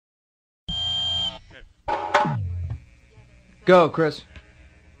Go, Chris.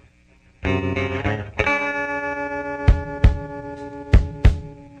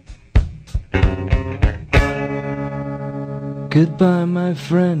 Goodbye, my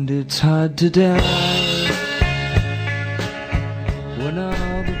friend, it's hard to die. When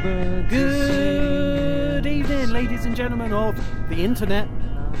all the birds Good evening, ladies and gentlemen of the internet,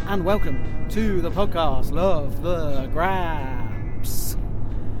 and welcome to the podcast Love the Grabs.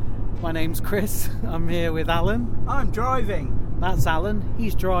 My name's Chris, I'm here with Alan. I'm driving. That's Alan,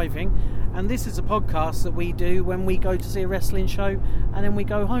 he's driving, and this is a podcast that we do when we go to see a wrestling show and then we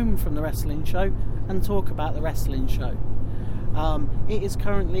go home from the wrestling show and talk about the wrestling show. It is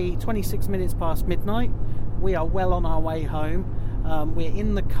currently 26 minutes past midnight. We are well on our way home. We're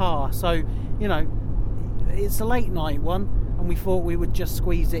in the car, so, you know, it's a late night one, and we thought we would just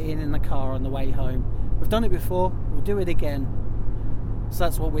squeeze it in the car on the way home. We've done it before, we'll do it again. So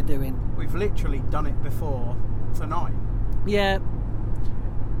that's what we're doing. We've literally done it before tonight. Yeah.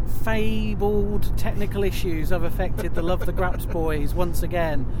 Fabled technical issues have affected the Love the Graps boys once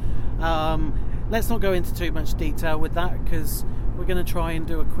again. Let's not go into too much detail with that, because we're going to try and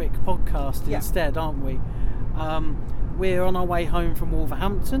do a quick podcast instead, aren't we? We're on our way home from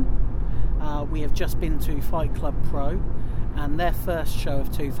Wolverhampton. We have just been to Fight Club Pro and their first show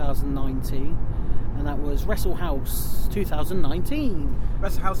of 2019, and that was Wrestle House 2019.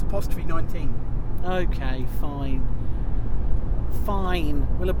 Wrestle House ' 19. Okay, fine.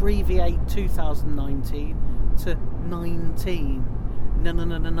 We'll abbreviate 2019 to 19. No,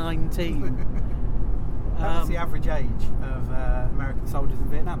 19. That was the average age of American soldiers in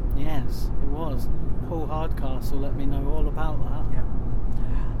Vietnam. Yes, it was. Paul Hardcastle let me know all about that. Yeah.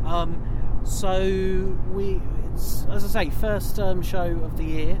 So it's, as I say, first show of the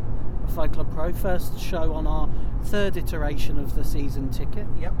year of Fight Club Pro. First show on our third iteration of the season ticket.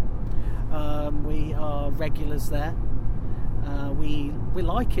 Yep. We are regulars there. We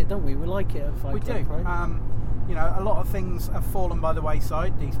like it, don't we? We like it at Fight Club Pro. You know, a lot of things have fallen by the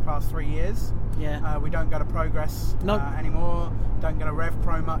wayside these past 3 years. Yeah. We don't go to Progress anymore. Don't go to Rev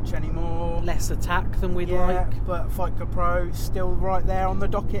Pro much anymore. Less attack than we'd like. But Fight Club Pro is still right there on the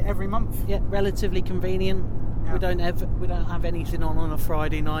docket every month. Yeah, relatively convenient. Yeah. We don't have anything on a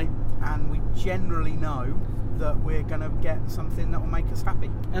Friday night. And we generally know that we're going to get something that will make us happy.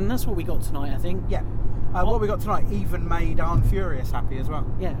 And that's what we got tonight, I think. Yeah. What we got tonight even made Arn Furious happy as well.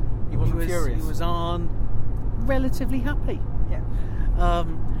 Yeah. He wasn't furious. He was Arn relatively happy. Yeah.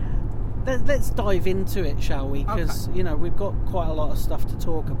 Let's dive into it, shall we? Because you know, we've got quite a lot of stuff to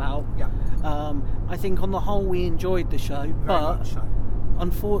talk about. Yeah. I think on the whole we enjoyed the show, Very much so.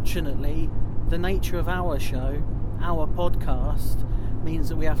 Unfortunately, the nature of our show, our podcast, means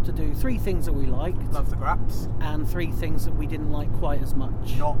that we have to do 3 things that we liked. Love the Graps. And 3 things that we didn't like quite as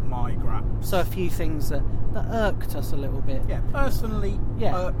much. Not my Graps. So a few things that irked us a little bit. Yeah, personally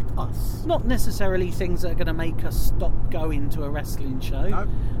irked us. Not necessarily things that are going to make us stop going to a wrestling show. No.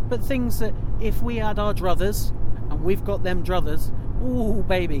 But things that if we had our druthers, and we've got them druthers, ooh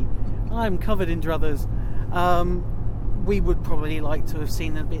baby, I'm covered in druthers, we would probably like to have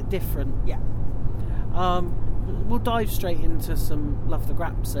seen a bit different. Yeah. We'll dive straight into some Love the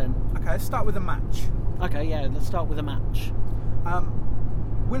Graps then. Okay, let's start with a match. Okay, yeah, let's start with a match.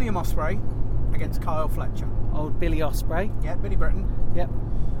 William Ospreay against Kyle Fletcher. Old Billy Ospreay. Yeah, Billy Britton. Yep.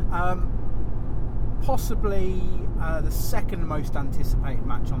 Possibly the second most anticipated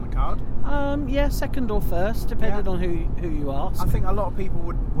match on the card. Yeah, second or first, depending on who you ask. I think a lot of people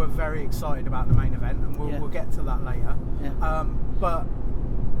were very excited about the main event, and we'll get to that later. Yeah. But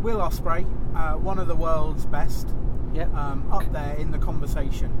Will Ospreay, one of the world's best, up there in the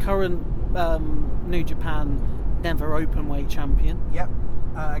conversation. Current New Japan Never Openweight champion. Yep.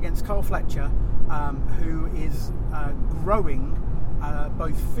 Against Kyle Fletcher, who is growing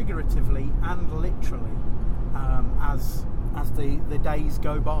both figuratively and literally as the days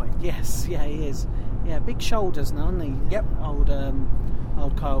go by. Yes, yeah, he is. Yeah, big shoulders now, isn't he? Yep. Old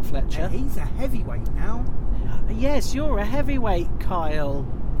Kyle Fletcher. And he's a heavyweight now. Yes, you're a heavyweight, Kyle.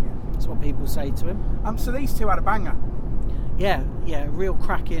 That's what people say to him. So these two had a banger. Yeah, real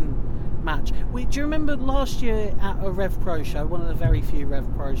cracking match. Do you remember last year at a Rev Pro show, one of the very few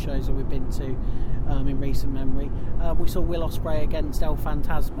Rev Pro shows that we've been to in recent memory, we saw Will Ospreay against El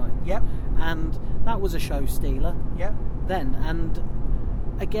Phantasmo. Yep. And that was a show stealer. Yep. Then, and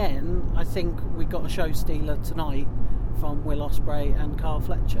again, I think we got a show stealer tonight from Will Ospreay and Kyle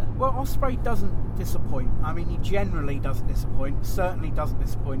Fletcher. Well, Ospreay doesn't disappoint. I mean, he generally doesn't disappoint. Certainly doesn't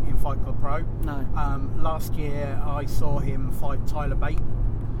disappoint in Fight Club Pro. No. Last year, I saw him fight Tyler Bate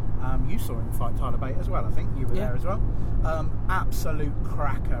You saw him fight Tyler Bate as well, I think. You were there as well. Absolute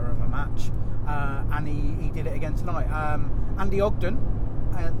cracker of a match. And he did it again tonight. Andy Ogden,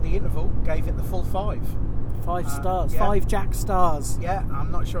 at the interval, gave it the full 5. 5 stars. 5 Jack stars. Yeah,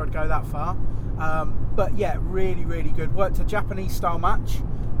 I'm not sure I'd go that far. But yeah, really, really good. Worked a Japanese-style match.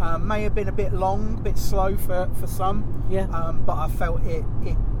 May have been a bit long, a bit slow for some. Yeah. But I felt it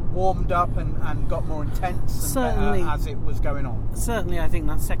warmed up and got more intense and better as it was going on. Certainly, I think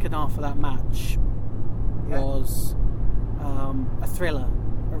that second half of that match was a thriller,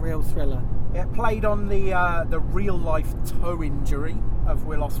 a real thriller. Yeah, played on the real life toe injury of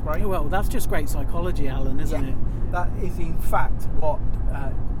Will Ospreay. Well, that's just great psychology, Alan, isn't it? That is in fact what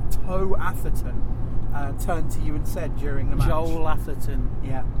Toe Atherton turned to you and said during the match. Joel Atherton.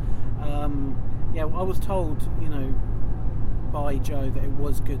 Yeah. I was told, by Joe that it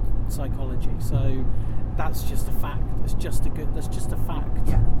was good psychology. So that's just a fact. That's just a fact.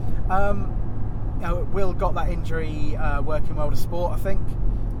 Yeah. Will got that injury working World of Sport, I think.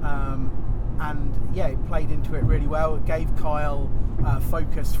 And yeah, it played into it really well. It gave Kyle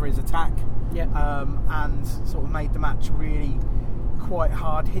focus for his attack. Yeah. And sort of made the match really quite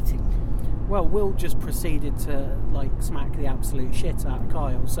hard hitting. Well, Will just proceeded to smack the absolute shit out of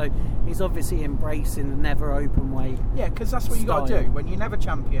Kyle, so he's obviously embracing the never open weight. Yeah, because that's what you got to do when you're never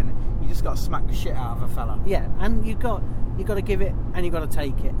champion. You just got to smack the shit out of a fella. Yeah, and you got to give it and you got to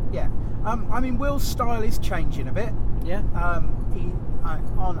take it. Yeah, Will's style is changing a bit. Yeah. He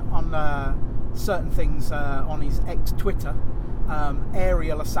on certain things on his ex-Twitter.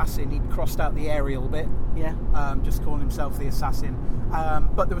 Aerial assassin, he'd crossed out the aerial bit. Yeah. Just calling himself the assassin.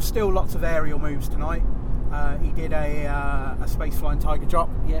 But there were still lots of aerial moves tonight. He did a space flying tiger drop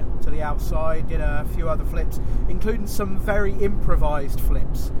to the outside, did a few other flips, including some very improvised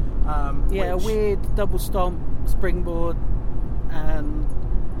flips. A weird double stomp, springboard, and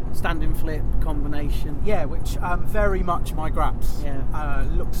standing flip combination. Yeah, which very much my Graps. Yeah.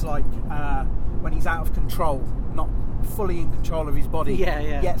 Looks like when he's out of control, not fully in control of his body.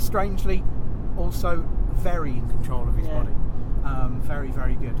 Yeah. Yet strangely, also very in control of his body. Very,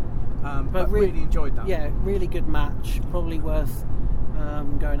 very good. But really enjoyed that. Yeah, really good match. Probably worth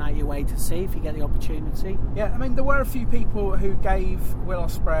going out your way to see if you get the opportunity. Yeah, there were a few people who gave Will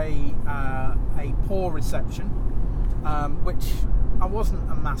Ospreay a poor reception, which I wasn't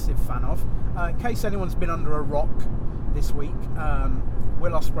a massive fan of. In case anyone's been under a rock this week,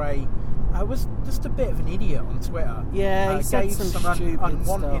 Will Ospreay was just a bit of an idiot on Twitter. Yeah, he said gave some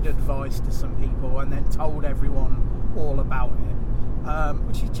unwanted advice to some people and then told everyone all about it,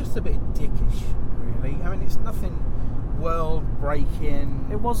 which is just a bit dickish, really. it's nothing world-breaking.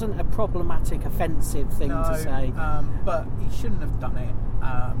 It wasn't a problematic, offensive thing to say. But he shouldn't have done it.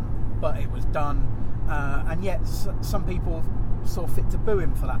 But it was done. And yet some people saw fit to boo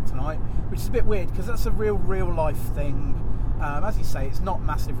him for that tonight, which is a bit weird because that's a real-life thing. As you say, it's not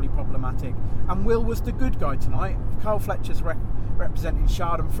massively problematic. And Will was the good guy tonight. Carl Fletcher's representing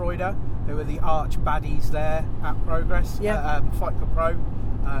Schadenfreude, who are the arch baddies there at Progress. Yeah. Fight Club Pro.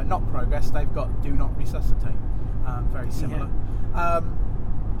 Not Progress, they've got Do Not Resuscitate. Very similar. Yeah.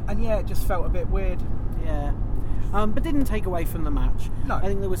 And yeah, it just felt a bit weird. Yeah. But didn't take away from the match. No. I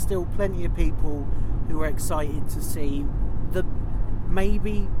think there were still plenty of people who were excited to see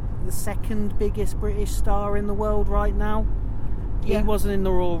maybe the second biggest British star in the world right now. Yeah. He wasn't in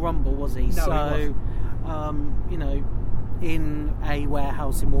the Royal Rumble, was he? No, so, he wasn't. in a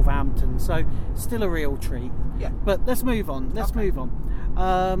warehouse in Wolverhampton. So, still a real treat. Yeah. But let's move on. Do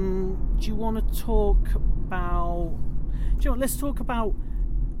you want to talk about... let's talk about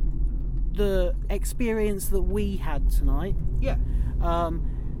the experience that we had tonight. Yeah.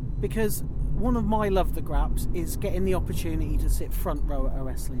 Because one of my love the graps is getting the opportunity to sit front row at a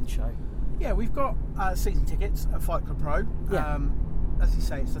wrestling show. Yeah, we've got season tickets at Fight Club Pro. Yeah. As you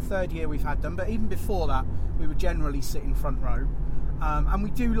say, it's the third year we've had them, but even before that, we would generally sit in front row. And we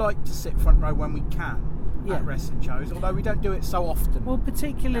do like to sit front row when we can at wrestling shows, although we don't do it so often. Well,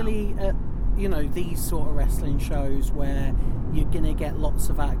 particularly at these sort of wrestling shows where you're going to get lots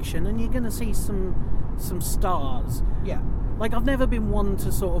of action and you're going to see some stars. Yeah. I've never been one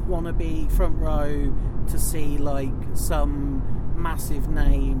to sort of want to be front row to see some massive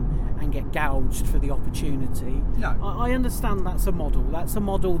name and get gouged for the opportunity. No. I understand that's a model. That's a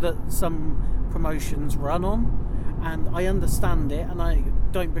model that some promotions run on, and I understand it, and I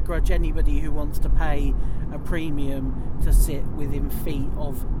don't begrudge anybody who wants to pay a premium to sit within feet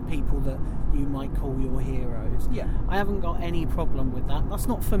of people that you might call your heroes. Yeah. I haven't got any problem with that. That's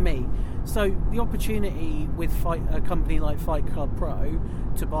not for me. So the opportunity with a company like Fight Club Pro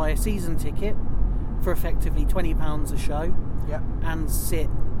to buy a season ticket for effectively £20 a show, Yep. and sit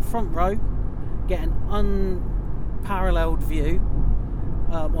front row, get an unparalleled view,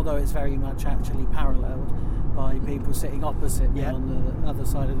 although it's very much actually paralleled by people sitting opposite me Yeah. on the other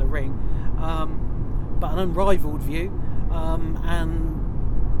side of the ring, but an unrivaled view,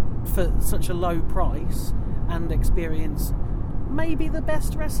 and for such a low price, and experience maybe the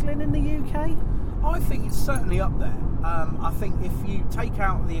best wrestling in the UK. I think it's certainly up there. I think if you take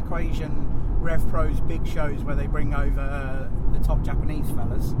out the equation Rev Pro's big shows where they bring over the top Japanese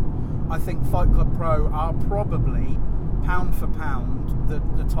fellas, I think Fight Club Pro are probably, pound for pound, the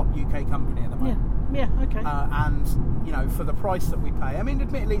top UK company at the moment. Yeah, okay. And, you know, for the price that we pay, I mean,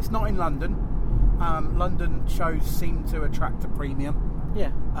 admittedly, it's not in London. London shows seem to attract a premium.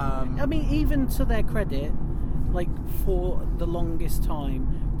 Yeah. I mean, even to their credit, like, for the longest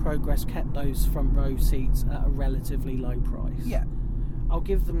time, Progress kept those front row seats at a relatively low price. Yeah. I'll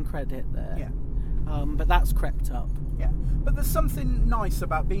give them credit there. Yeah. But that's crept up. Yeah. But there's something nice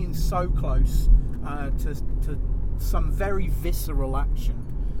about being so close to some very visceral action.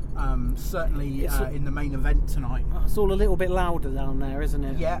 Certainly in the main event tonight. It's all a little bit louder down there, isn't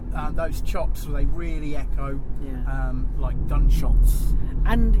it? Yeah, those chops, they really echo Yeah. like gunshots.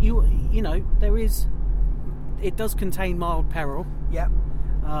 And you know, it does contain mild peril. Yeah,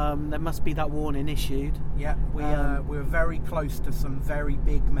 There must be that warning issued. yeah. We're very close to some very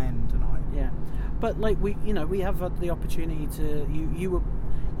big men tonight. Yeah, but like we have had the opportunity to.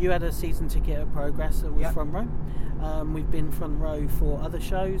 You had a season ticket at Progress that was Yep. front row. We've been front row for other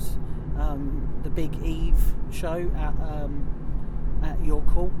shows. The Big Eve show at York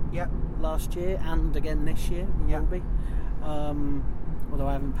Hall Yeah, last year, and again this year we Yep. will be. Although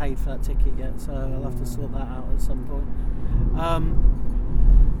I haven't paid for that ticket yet, so I'll have to sort that out at some point.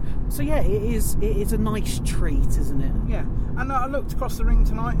 So yeah, it is a nice treat, isn't it? yeah. And I looked across the ring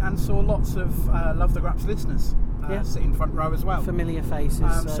tonight and saw lots of Love the Graps listeners Yeah. sitting front row as well. Familiar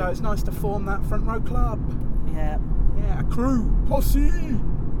faces. So it's nice to form that front row club. Yeah. Yeah, a crew, posse.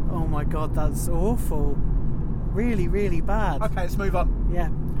 Oh my god, that's awful. Really, really bad. Okay, let's move on. Yeah.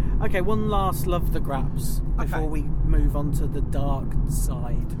 Okay, one last Love the Graps before Okay. we move on to the dark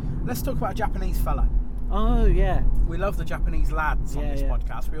side. Let's talk about a Japanese fella. Oh yeah, We love the Japanese lads on Yeah, this yeah.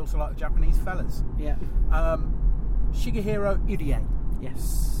 podcast. We also like the Japanese fellas. yeah, Shigehiro Irie,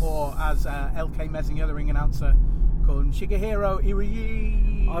 yes. or as LK Mezing, the other ring announcer, called him Shigehiro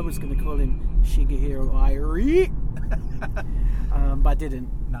Irie. I was going to call him Shigehiro Irie, but I didn't.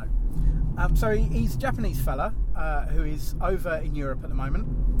 No. So he's a Japanese fella who is over in Europe at the moment,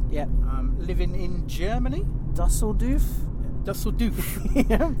 Yeah. living in Germany. Dusseldorf. Dusseldorf.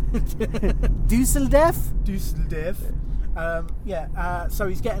 Dusseldorf. Dusseldorf. So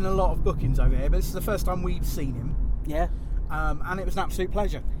he's getting a lot of bookings over here, but this is the first time we've seen him, Yeah. and it was an absolute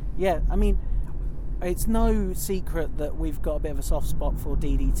pleasure. Yeah. I mean, it's no secret that we've got a bit of a soft spot for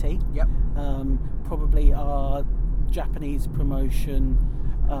DDT. Yep. Probably our Japanese promotion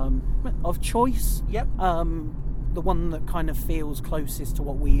of choice. Yep. The one that kind of feels closest to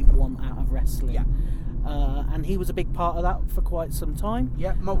what we want out of wrestling. Yeah. And he was a big part of that for quite some time.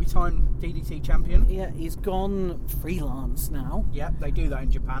 Yeah, multi-time DDT champion. Yeah, he's gone freelance now, Yeah, they do that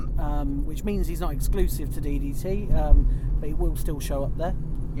in Japan. which means he's not exclusive to DDT, but he will still show up there.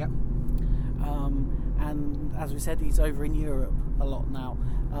 Yep. And as we said, he's over in Europe a lot now.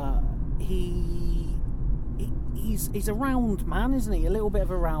 He's a round man, isn't he? A little bit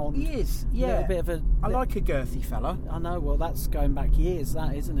of a round. He is, A yeah. little bit of a. I like a girthy fella. I know. Well, that's going back years,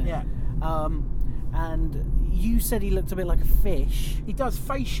 that isn't it? Yeah. And you said he looked a bit like a fish. He does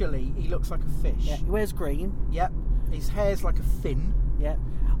facially, he looks like a fish. Yeah. He wears green. Yep. His hair's like a fin. Yeah.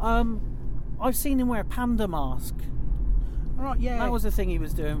 I've seen him wear a panda mask. Right, yeah. That was the thing he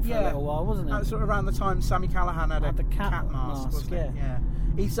was doing for a little while, wasn't it? That was sort of around the time Sammy Callahan had Had a the cat cat mask, mask, wasn't it? yeah. Yeah.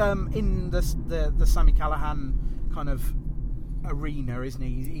 He's in the Sammy Callahan kind of arena, isn't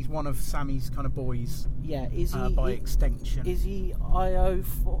he? He's one of Sammy's kind of boys. Yeah. Is he By extension. Is he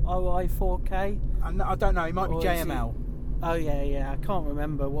OI4K? I don't know. He might be Or is JML. Oh yeah. I can't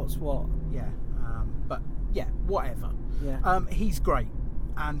remember what's what. Yeah. But yeah, whatever. Yeah. He's great,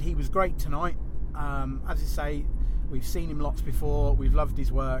 and he was great tonight. As I say, we've seen him lots before. We've loved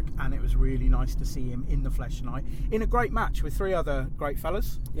his work, and it was really nice to see him in the flesh tonight in a great match with three other great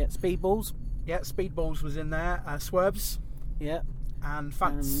fellas. Yeah. Speedballs. Yeah, Speedballs was in there. Swerves Yeah. and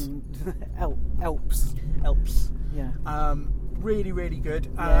Fats. Elps. Elps. Yeah. Really, really good.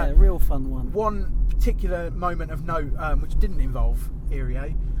 Yeah. Real fun one. One particular moment of note, which didn't involve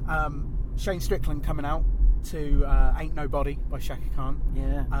Irie, Shane Strickland coming out to Ain't Nobody by Shaka Khan.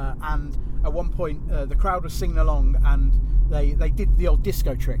 Yeah. And at one point, the crowd was singing along, and they did the old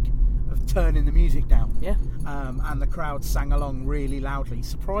disco trick of turning the music down. Yeah. And the crowd sang along really loudly,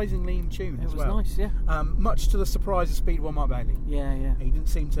 surprisingly in tune as well. It was nice, yeah. Much to the surprise of Speed 1 Mark Bailey. Yeah, yeah. He didn't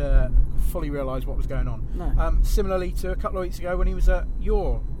seem to fully realise what was going on. No. Similarly to a couple of weeks ago when he was at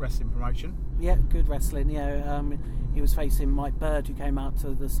your wrestling promotion. Yeah, good wrestling, yeah. He was facing Mike Bird, who came out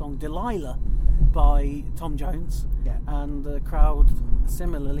to the song Delilah by Tom Jones. Yeah. And the crowd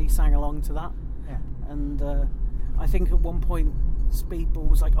similarly sang along to that. Yeah. And I think at one point Speedball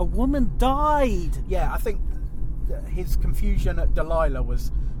was like, a woman died! Yeah, I think that his confusion at Delilah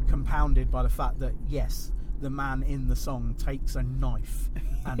was compounded by the fact that, yes, the man in the song takes a knife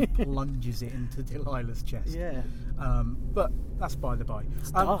and plunges it into Delilah's chest. Yeah. But that's by the by.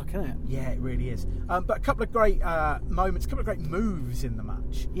 It's dark, isn't it? Yeah, it really is. But a couple of great moments, a couple of great moves in the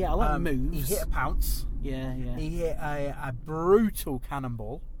match. Yeah, I like moves. He hit a pounce. Yeah, yeah. He hit a brutal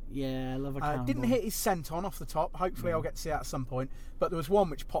cannonball. Yeah, I love a cannonball. Didn't hit his senton off the top. Hopefully I'll get to see that at some point. But there was one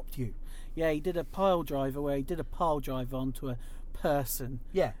which popped you. Yeah, he did a pile driver where he did a pile driver onto a person.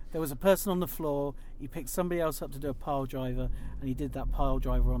 Yeah. There was a person on the floor, he picked somebody else up to do a pile driver, and he did that pile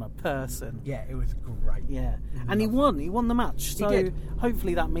driver on a person. Yeah, it was great. Yeah. And he won the match. So did.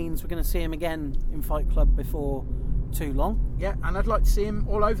 Hopefully that means we're going to see him again in Fight Club before too long. Yeah, and I'd like to see him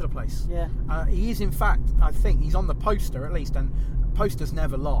all over the place. Yeah. He is, in fact, I think he's on the poster at least, and posters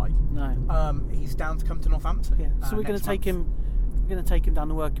never lie. No. He's down to come to Northampton. Yeah. So we're going to take him. We're going to take him down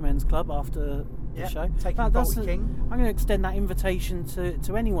to Working Men's Club after the show. Take him to King. I'm going to extend that invitation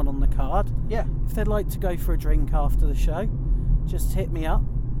to anyone on the card. Yeah. If they'd like to go for a drink after the show, just hit me up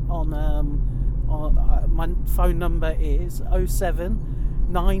on my phone number is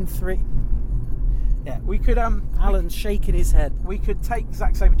 0793. Yeah, we could. Alan's shaking his head. We could take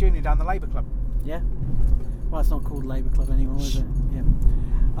Zack Sabre Jr. down the Labour Club. Yeah. Well, it's not called Labour Club anymore, is it? Yeah.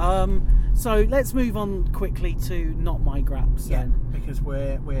 So let's move on quickly to Not My Graps then. Because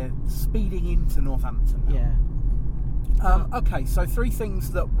we're speeding into Northampton now. Yeah. Okay, so 3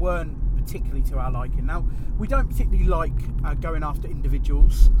 things that weren't particularly to our liking. Now, we don't particularly like going after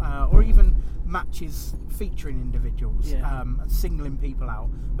individuals or even matches featuring individuals, singling people out.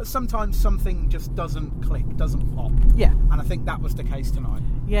 But sometimes something just doesn't click, doesn't pop. Yeah. And I think that was the case tonight.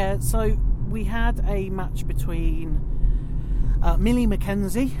 Yeah, so we had a match between Millie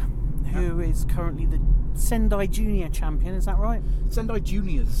McKenzie, who is currently the Sendai Junior champion, is that right? Sendai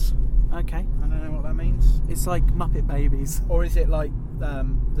Juniors. Okay. I don't know what that means. It's like Muppet Babies. Or is it like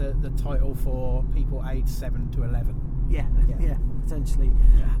the title for people aged 7 to 11? Yeah, potentially.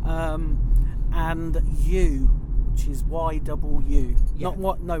 Yeah. And U, which is YW. Yeah.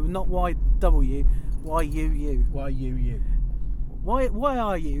 Not YW, YUU. YUU. Why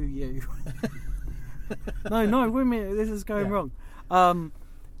are you? No, wait a minute, this is going wrong.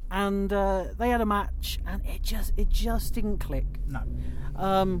 And they had a match, and it just didn't click. No.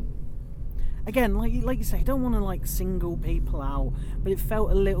 Again, like you say, you don't want to like single people out, but it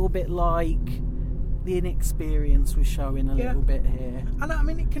felt a little bit like the inexperience was showing a little bit here. And I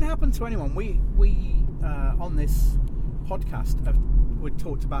mean, it can happen to anyone. We on this podcast we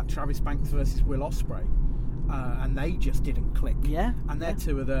talked about Travis Banks versus Will Ospreay, and they just didn't click. Yeah. And they're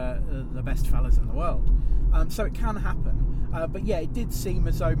two of the best fellas in the world. So it can happen. But yeah, it did seem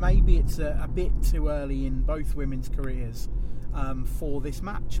as though maybe it's a bit too early in both women's careers for this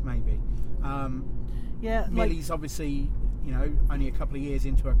match, maybe. Millie's obviously, only a couple of years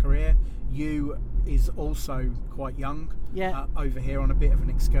into her career. Yu is also quite young. Yeah. Over here on a bit of an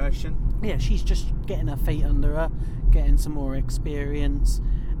excursion. Yeah, she's just getting her feet under her, getting some more experience,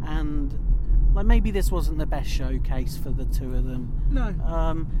 and maybe this wasn't the best showcase for the two of them. No.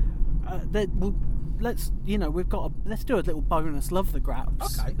 Let's do a little bonus Love the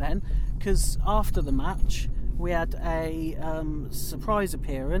Graps then, because after the match we had a surprise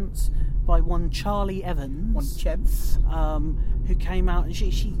appearance by one Charlie Evans, One Chebs, who came out and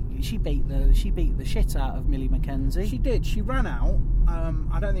she beat the shit out of Millie McKenzie. She did. She ran out.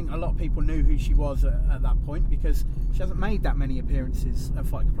 I don't think a lot of people knew who she was at that point because she hasn't made that many appearances at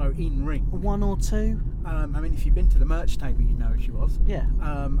Fight Club Pro in ring. 1 or 2. I mean, if you've been to the merch table, you'd know who she was. Yeah.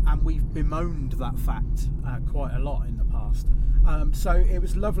 And we've bemoaned that fact quite a lot in the past. So it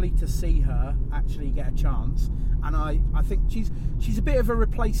was lovely to see her actually get a chance, and I think she's a bit of a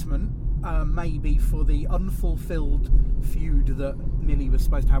replacement, maybe for the unfulfilled feud that Millie was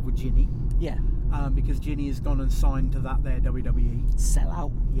supposed to have with Ginny. Yeah. Because Ginny has gone and signed to that there WWE. Sell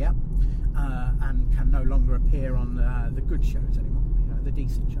out. Yeah. And can no longer appear on the good shows anymore. The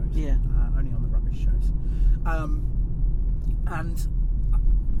decent shows. Yeah. Only on the rubbish shows. And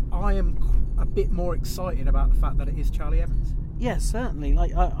I am a bit more excited about the fact that it is Charlie Evans. Yeah, certainly.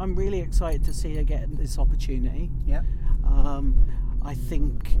 I'm really excited to see her get this opportunity. Yeah. I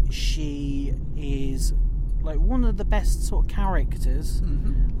think she is like one of the best sort of characters.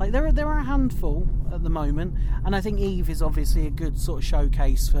 Mm-hmm. Like there are a handful at the moment, and I think Eve is obviously a good sort of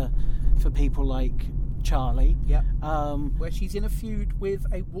showcase for people like Charlie. Yeah. Where she's in a feud with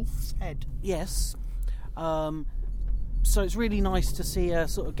a wolf's head. Yes. So it's really nice to see her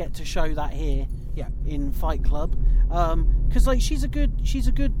sort of get to show that here. Yeah. In Fight Club, because like she's a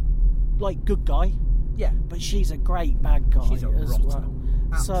good like good guy. Yeah. But she's a great bad guy She's a as rotter. well.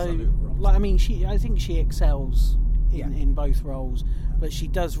 Absolute So, rotter. like, I mean, I think she excels Yeah. in both roles, but she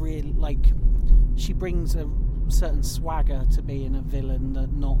does really she brings a certain swagger to being a villain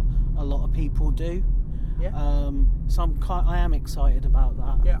that not a lot of people do. Yeah. So I am excited about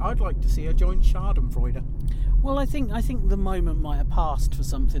that. Yeah, I'd like to see her join Schadenfreude. Well, I think the moment might have passed for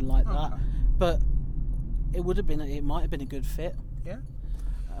something like that, Okay. but it might have been a good fit. Yeah.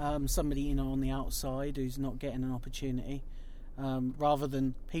 Somebody on the outside who's not getting an opportunity, rather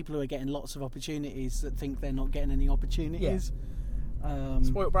than people who are getting lots of opportunities that think they're not getting any opportunities.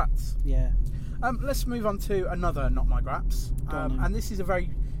 Spoiled brats. Yeah. Let's move on to another Not My Graps. Go on then. And this is a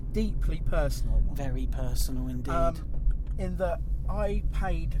very deeply personal one. Very personal indeed. In that I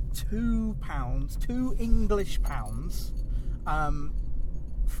paid £2, 2 English pounds,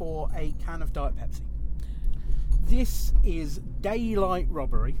 for a can of Diet Pepsi. This is daylight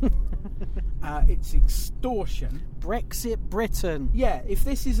robbery. It's extortion. Brexit Britain. Yeah, if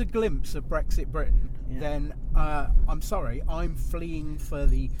this is a glimpse of Brexit Britain, Yeah. then I'm sorry, I'm fleeing for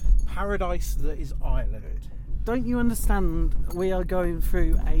the paradise that is Ireland. Don't you understand? We are going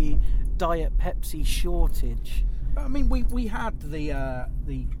through a Diet Pepsi shortage. I mean, we had the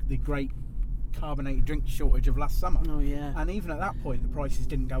great carbonated drink shortage of last summer. Oh yeah. And even at that point, the prices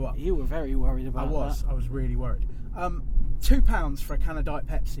didn't go up. You were very worried about that. I was really worried. £2 for a can of Diet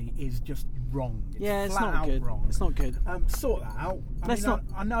Pepsi is just wrong. It's flat not out good. wrong. It's not good. Sort that out.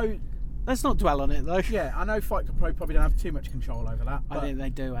 I know. Let's not dwell on it though. Yeah, I know Fight Club Pro probably don't have too much control over that. I But think they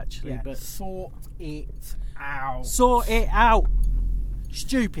do actually, yeah, but sort it out. sort it out.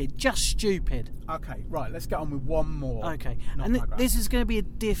 Stupid, just stupid. Okay, right. Let's get on with one more. Okay, Not and My Graps. this is going to be a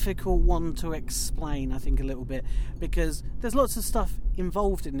difficult one to explain, I think, a little bit, because there's lots of stuff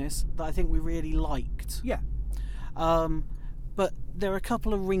involved in this that I think we really liked. Yeah. But there are a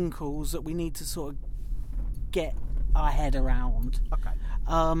couple of wrinkles that we need to sort of get our head around. Okay.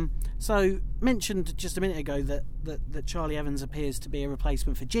 So, mentioned just a minute ago that Charlie Evans appears to be a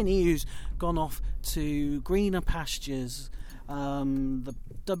replacement for Ginny, who's gone off to greener pastures. The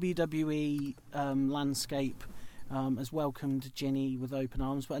WWE landscape has welcomed Ginny with open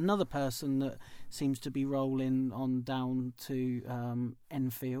arms, but another person that seems to be rolling on down to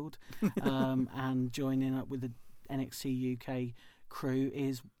Enfield and joining up with the NXT UK crew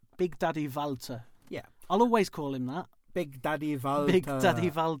is Big Daddy Walter. Yeah. I'll always call him that. Big Daddy Walter. Big Daddy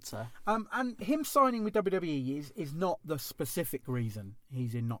Walter. And him signing with WWE is not the specific reason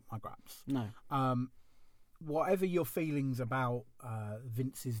he's in Not My Graps. No. Whatever your feelings about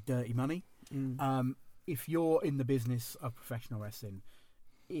Vince's dirty money, if you're in the business of professional wrestling,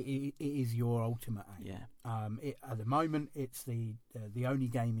 it is your ultimate aim. Yeah. At the moment, it's the only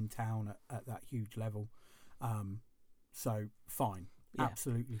game in town at that huge level. So fine. Yeah.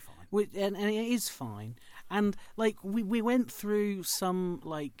 Absolutely fine. And it is fine. And like we went through some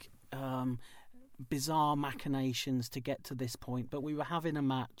like bizarre machinations to get to this point, but we were having a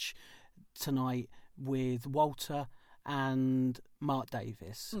match tonight with Walter and Mark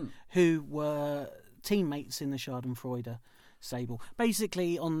Davis, who were teammates in the Schadenfreude stable.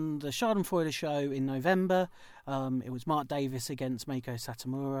 Basically, on the Schadenfreude show in November, it was Mark Davis against Meiko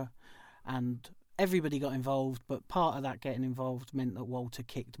Satomura, and everybody got involved, but part of that getting involved meant that Walter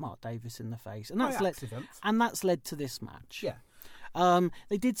kicked Mark Davis in the face, and that's led to this match. Yeah.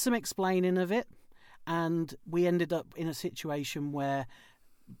 They did some explaining of it, and we ended up in a situation where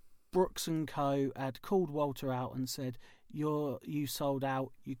Brooks and Co had called Walter out and said, "You sold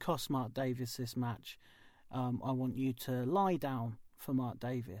out. You cost Mark Davis this match. I want you to lie down for Mark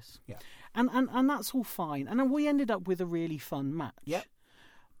Davis." Yeah. And that's all fine. And then we ended up with a really fun match. Yep.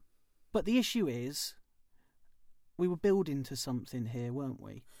 But the issue is, we were building to something here, weren't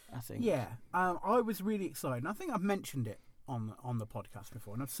we? I think. Yeah. I was really excited. And I think I've mentioned it on the podcast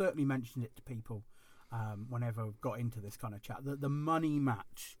before, and I've certainly mentioned it to people whenever I've got into this kind of chat. The money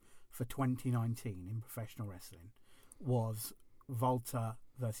match for 2019 in professional wrestling was Walter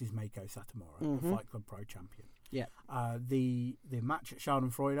versus Meiko Satomura, the Fight Club Pro Champion. Yeah. The match at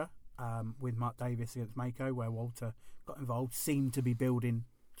Schadenfreude with Mark Davis against Meiko, where Walter got involved, seemed to be building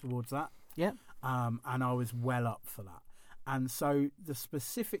towards that. Yeah. And I was well up for that. And so the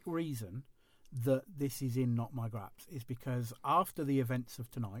specific reason that this is in Not My Graps is because after the events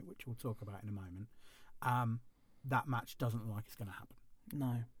of tonight, which we'll talk about in a moment, that match doesn't look like it's going to happen.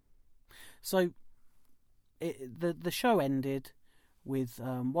 No. So the show ended with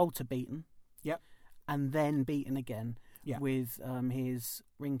Walter beaten. Yep. And then beaten again with his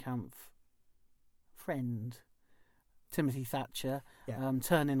Ringkampf friend, Timothy Thatcher,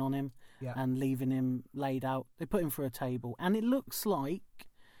 turning on him and leaving him laid out. They put him through a table. And it looks like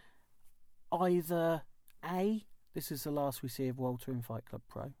either A, this is the last we see of Walter in Fight Club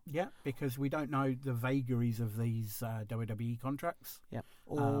Pro. Yeah, because we don't know the vagaries of these WWE contracts. Yeah.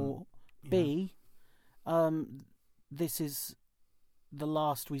 Or B, this is the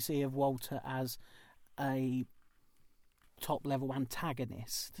last we see of Walter as a top-level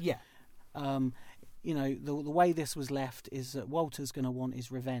antagonist. Yeah. The way this was left is that Walter's going to want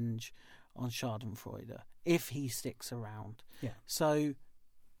his revenge on Schadenfreude if he sticks around. Yeah. So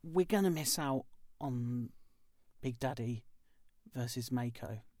we're going to miss out on Big Daddy versus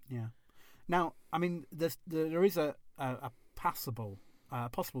Mako. Yeah. Now, I mean, there is a possible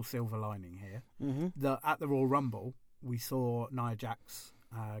silver lining here. Mm-hmm. That at the Royal Rumble, we saw Nia Jax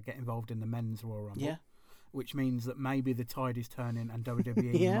get involved in the men's Royal Rumble. Yeah. Which means that maybe the tide is turning and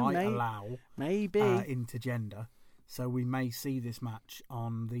WWE might allow intergender. So we may see this match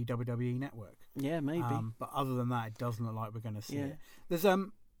on the WWE network. Yeah, maybe. But other than that, it doesn't look like we're going to see it. There's a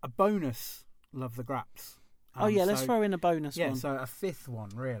bonus Love the Graps. Let's throw in a bonus one. Yeah, so a fifth one,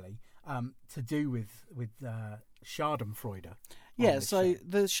 really, to do with Schadenfreude. Yeah, so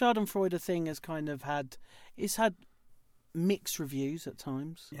the Schadenfreude thing has kind of had mixed reviews at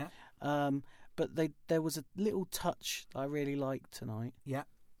times. Yeah. But there was a little touch that I really liked tonight. Yeah.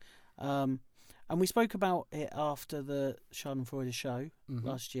 And we spoke about it after the Schadenfreude show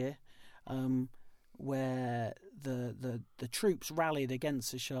last year, where the troops rallied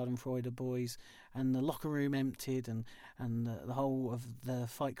against the Schadenfreude boys, and the locker room emptied, and the whole of the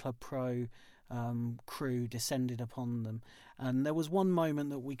Fight Club Pro crew descended upon them. And there was one moment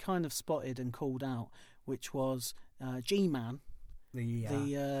that we kind of spotted and called out, which was G-Man.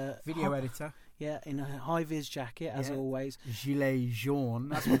 The video editor. Yeah, in a high-vis jacket, as always. Gilet jaune.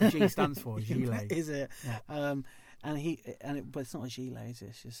 That's what the G stands for, gilet. Is it? Yeah. But it's not a gilet, is it?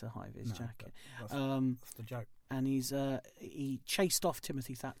 It's just a high-vis jacket. That's the joke. And he chased off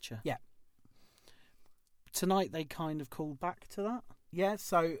Timothy Thatcher. Yeah. Tonight they kind of called back to that. Yeah,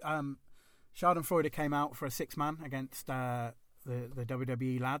 so Schadenfreude came out for a 6-man against the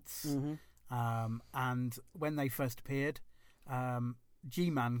WWE lads. Mm-hmm. And when they first appeared,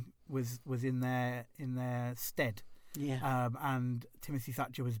 G-Man was in their stead. Yeah. And Timothy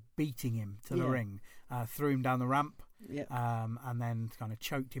Thatcher was beating him to the ring, threw him down the ramp, and then kind of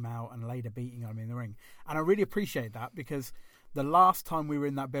choked him out and laid a beating on him in the ring. And I really appreciate that, because the last time we were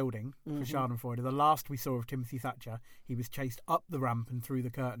in that building for Schadenfreude, the last we saw of Timothy Thatcher, he was chased up the ramp and through the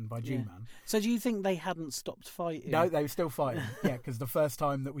curtain by G-Man. So do you think they hadn't stopped fighting? No, they were still fighting. Yeah, because the first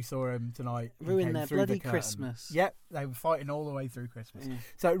time that we saw him tonight, ruined their bloody Christmas. Yep, they were fighting all the way through Christmas. Yeah.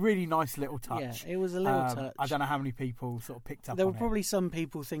 So a really nice little touch. Yeah, it was a little touch. I don't know how many people sort of picked up on it. There were probably some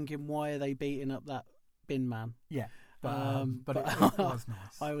people thinking, why are they beating up that bin man? Yeah. But it was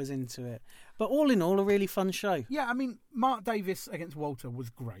nice. I was into it. But all in all, a really fun show. Yeah, I mean, Mark Davis against Walter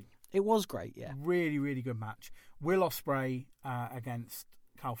was great. It was great, yeah. Really, really good match. Will Ospreay against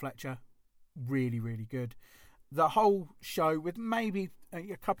Carl Fletcher, really, really good. The whole show, with maybe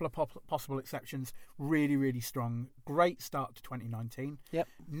a couple of possible exceptions, really, really strong. Great start to 2019. Yep.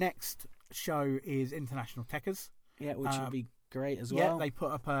 Next show is International Tekkers. Yeah, which would be great as well. Yeah, they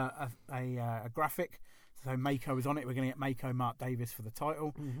put up a graphic. So Mako is on it. We're going to get Mako Mark Davis for the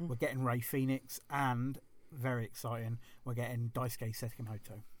title. Mm-hmm. We're getting Ray Phoenix, and very exciting, we're getting Daisuke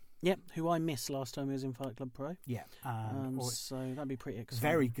Sekimoto. Yep, who I missed last time he was in Fight Club Pro. Yeah. So that'd be pretty exciting.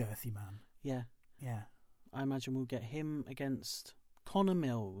 Very girthy man. Yeah. Yeah. I imagine we'll get him against Connor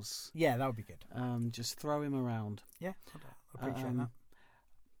Mills. Yeah, that would be good. Just throw him around. Yeah, I appreciate that.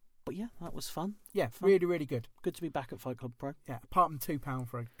 But yeah, that was fun. Yeah, really, really good. Good to be back at Fight Club Pro. Yeah, apart from £2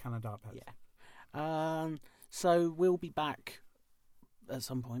 for a can of dark pets. Yeah. So we'll be back at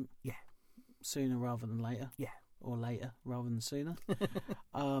some point. Yeah. Sooner rather than later. Yeah. Or later rather than sooner.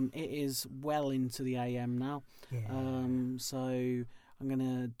 It is well into the AM now. Yeah. So I'm going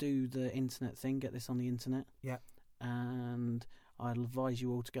to do the internet thing, get this on the internet. Yeah. And I'll advise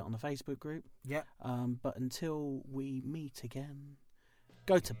you all to get on the Facebook group. Yeah. But until we meet again,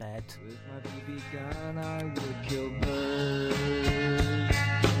 go to bed. With my BB gun, I would kill birds.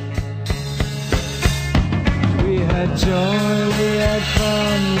 We had joy, we had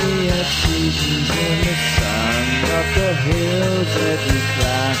fun, we had seasons in the sun of the hills that we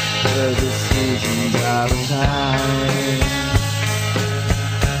climbed. were the seasons out of time.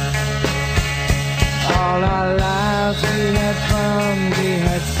 All our lives we had fun, we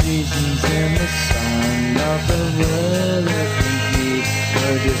had seasons in the sun. Nothing really complete,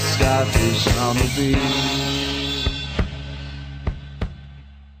 we're just starfish on the beach.